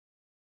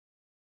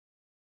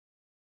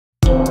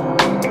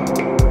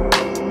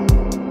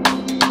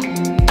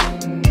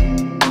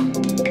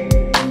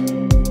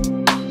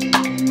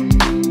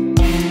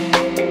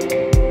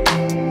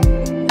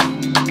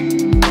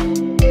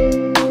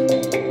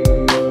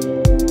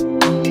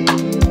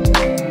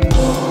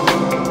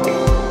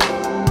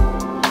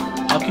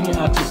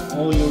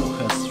All your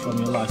requests from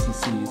your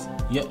licensees,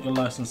 yet your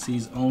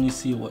licensees only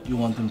see what you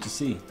want them to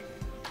see.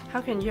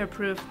 How can you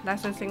approve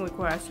licensing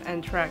requests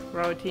and track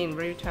royalty in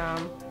real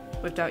time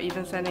without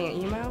even sending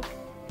an email?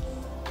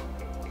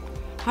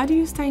 How do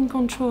you stay in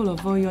control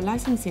of all your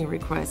licensing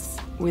requests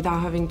without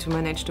having to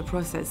manage the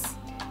process?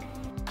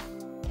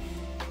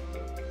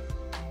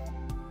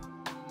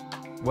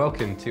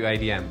 Welcome to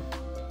ADM.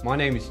 My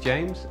name is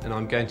James and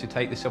I'm going to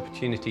take this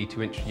opportunity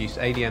to introduce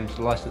ADM's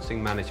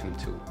licensing management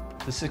tool.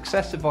 The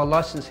success of our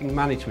licensing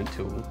management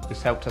tool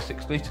has helped us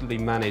exclusively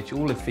manage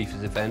all of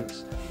FIFA's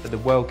events for the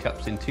World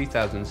Cups in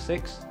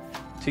 2006,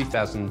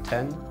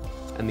 2010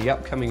 and the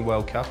upcoming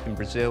World Cup in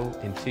Brazil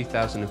in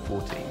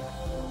 2014.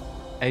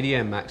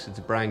 ADM acts as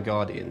the brand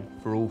guardian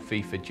for all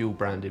FIFA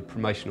dual-branded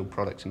promotional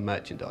products and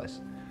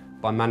merchandise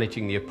by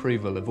managing the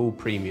approval of all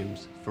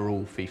premiums for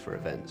all FIFA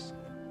events.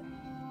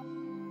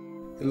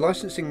 The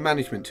licensing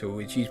management tool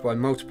is used by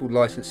multiple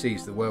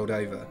licensees the world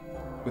over,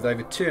 with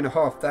over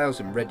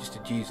 2,500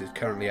 registered users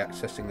currently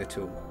accessing the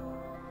tool.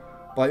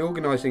 By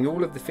organising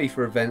all of the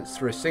FIFA events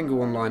through a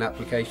single online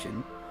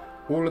application,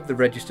 all of the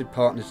registered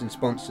partners and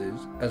sponsors,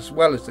 as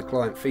well as the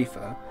client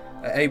FIFA,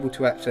 are able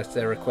to access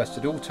their requests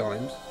at all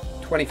times,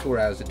 24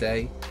 hours a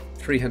day,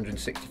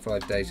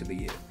 365 days of the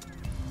year.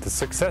 The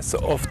success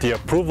of the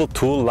approval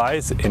tool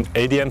lies in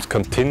ADM's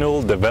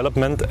continual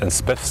development and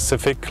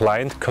specific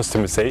client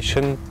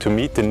customization to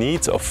meet the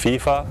needs of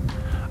FIFA,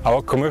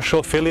 our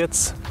commercial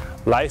affiliates,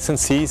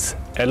 licensees,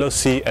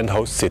 LOC and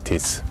host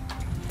cities.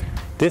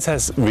 This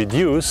has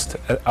reduced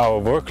our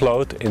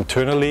workload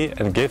internally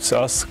and gives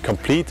us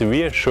complete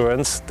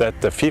reassurance that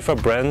the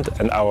FIFA brand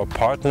and our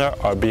partner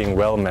are being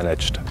well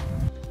managed.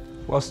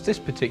 Whilst this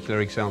particular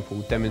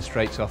example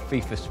demonstrates our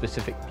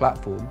FIFA-specific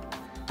platform,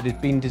 it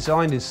has been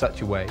designed in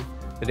such a way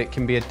that it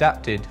can be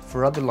adapted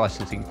for other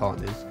licensing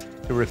partners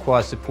who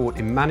require support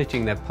in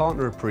managing their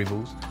partner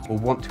approvals or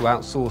want to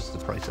outsource the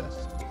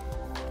process.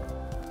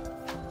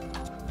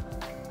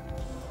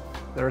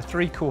 There are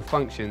three core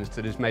functions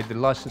that has made the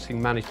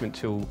licensing management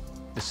tool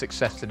the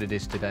success that it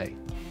is today: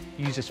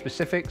 user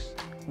specifics,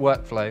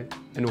 workflow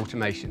and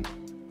automation.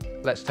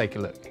 Let's take a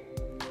look.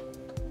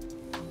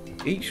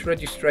 Each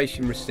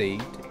registration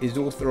received is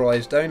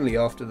authorised only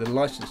after the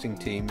licensing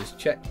team has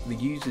checked the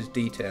user's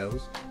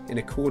details in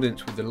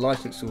accordance with the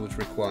licensor's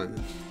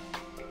requirements.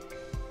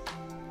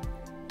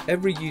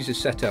 Every user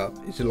setup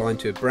is aligned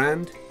to a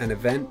brand, an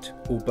event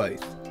or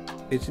both.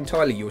 It's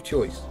entirely your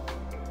choice.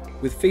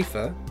 With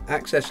FIFA,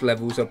 access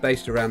levels are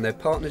based around their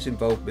partners'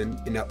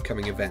 involvement in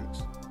upcoming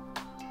events.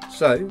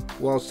 So,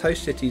 whilst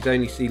host cities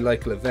only see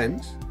local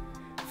events,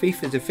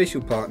 FIFA's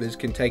official partners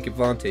can take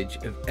advantage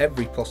of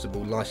every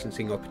possible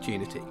licensing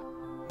opportunity.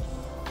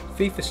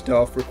 FIFA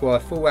staff require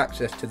full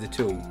access to the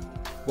tool,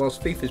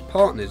 whilst FIFA's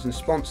partners and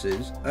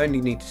sponsors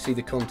only need to see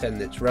the content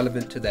that's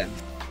relevant to them.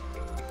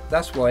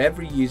 That's why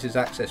every user's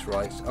access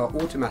rights are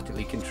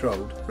automatically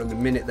controlled from the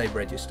minute they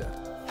register.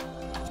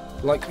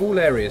 Like all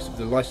areas of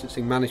the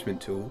licensing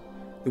management tool,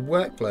 the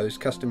workflow is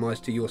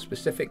customised to your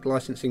specific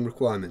licensing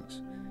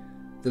requirements.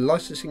 The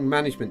licensing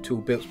management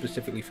tool built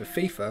specifically for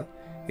FIFA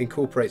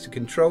incorporates a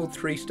controlled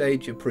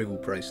three-stage approval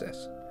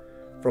process,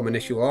 from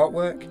initial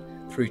artwork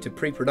through to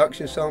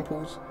pre-production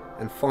samples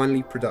and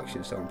finally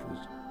production samples.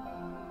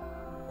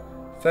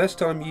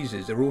 First-time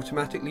users are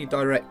automatically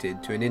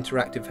directed to an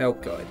interactive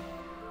help guide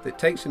that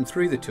takes them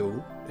through the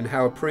tool and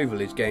how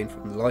approval is gained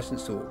from the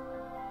licensor.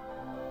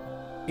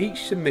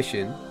 Each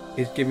submission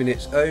is given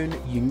its own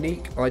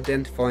unique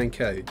identifying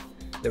code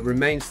that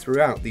remains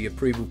throughout the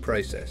approval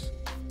process.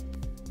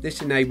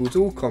 This enables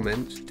all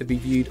comments to be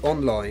viewed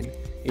online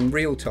in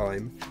real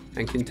time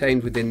and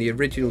contained within the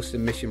original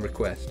submission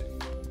request.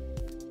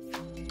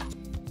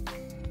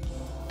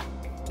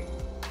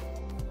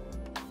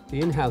 The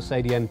in-house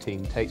ADM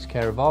team takes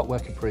care of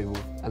artwork approval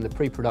and the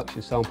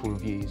pre-production sample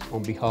reviews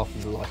on behalf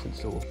of the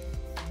licensor.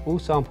 All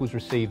samples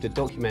received are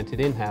documented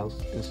in-house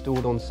and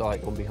stored on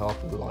site on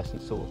behalf of the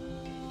licensor.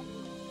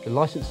 The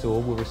licensor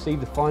will receive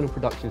the final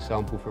production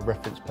sample for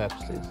reference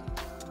purposes.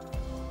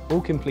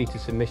 All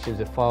completed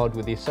submissions are filed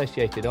with the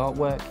associated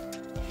artwork,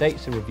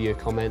 dates and reviewer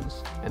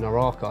comments, and are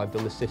archived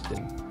on the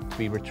system to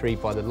be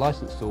retrieved by the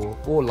licensor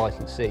or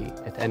licensee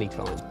at any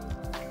time.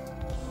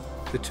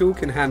 The tool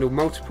can handle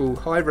multiple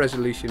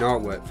high-resolution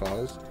artwork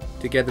files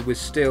together with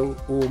still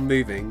or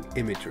moving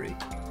imagery.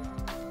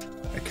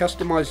 A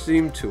customised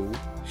zoom tool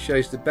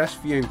shows the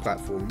best viewing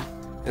platform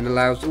and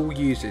allows all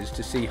users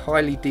to see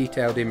highly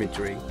detailed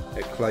imagery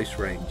at close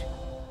range.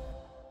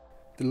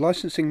 The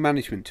licensing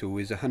management tool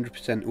is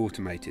 100%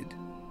 automated.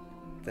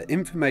 The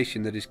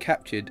information that is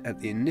captured at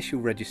the initial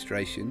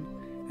registration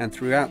and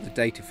throughout the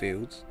data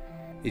fields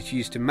is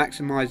used to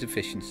maximise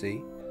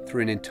efficiency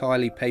through an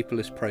entirely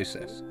paperless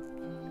process.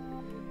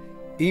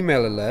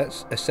 Email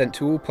alerts are sent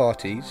to all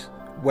parties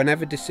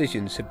whenever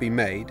decisions have been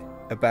made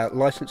about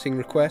licensing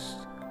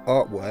requests,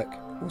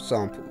 artwork or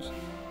samples,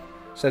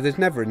 so there's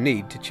never a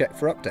need to check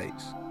for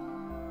updates.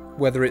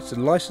 Whether it's the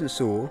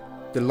licensor,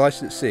 the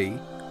licensee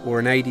or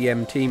an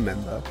ADM team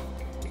member,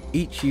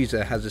 each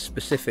user has a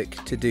specific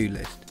to-do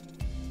list,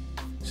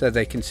 so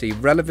they can see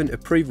relevant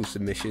approval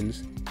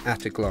submissions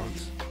at a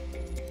glance.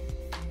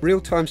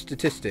 Real-time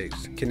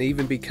statistics can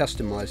even be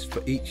customised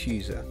for each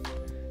user,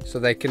 so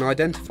they can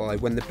identify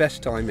when the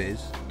best time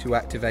is to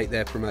activate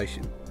their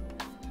promotion.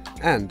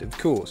 And, of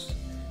course,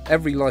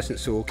 every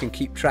licensor can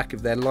keep track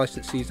of their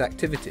licensee's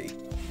activity,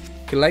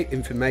 collate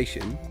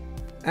information,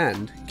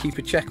 and keep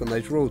a check on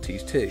those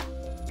royalties too.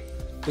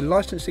 The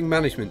licensing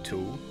management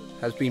tool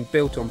has been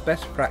built on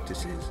best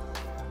practices,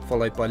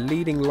 followed by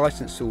leading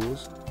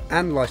licensors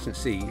and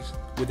licensees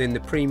within the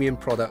premium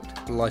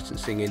product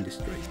licensing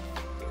industry.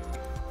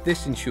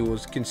 This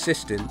ensures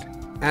consistent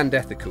and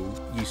ethical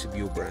use of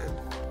your brand.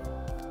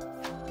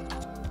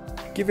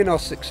 Given our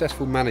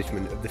successful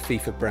management of the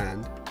FIFA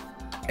brand,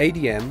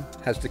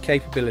 ADM has the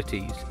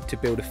capabilities to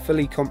build a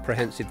fully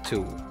comprehensive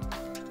tool,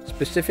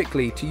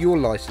 specifically to your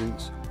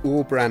license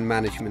or brand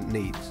management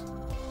needs.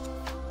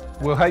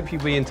 We'll hope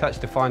you'll be in touch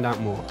to find out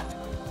more.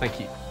 Thank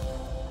you.